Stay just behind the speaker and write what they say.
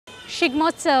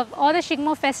Shigmotsav or the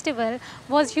Shigmo festival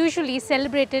was usually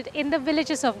celebrated in the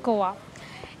villages of Goa.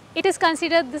 It is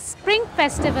considered the spring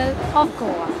festival of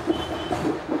Goa.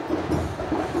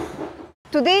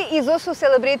 Today is also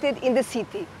celebrated in the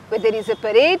city, where there is a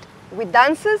parade with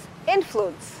dances and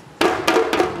floats.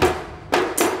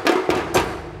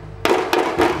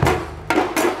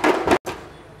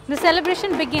 The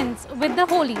celebration begins with the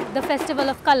Holi, the festival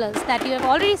of colors that you have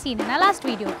already seen in our last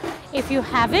video. If you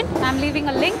haven't, I am leaving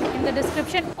a link in the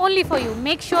description only for you.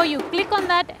 Make sure you click on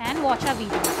that and watch our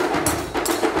video.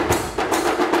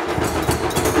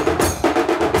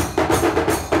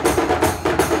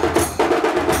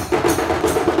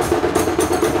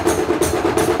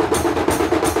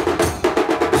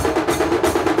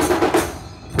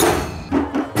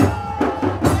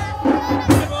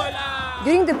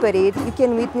 During the parade, you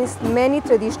can witness many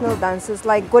traditional dances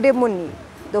like ghodemodni,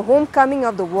 the homecoming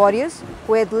of the warriors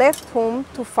who had left home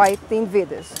to fight the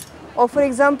invaders. Or for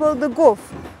example, the GOA,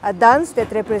 a dance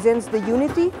that represents the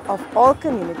unity of all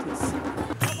communities.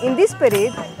 In this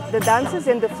parade, the dances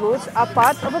and the floats are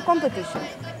part of a competition.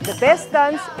 The best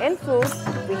dance and float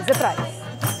wins the prize.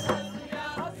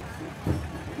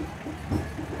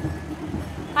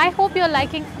 I hope you are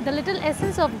liking the little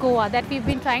essence of Goa that we've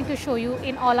been trying to show you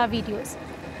in all our videos.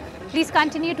 Please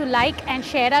continue to like and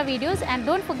share our videos and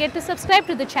don't forget to subscribe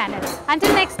to the channel.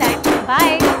 Until next time,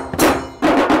 bye!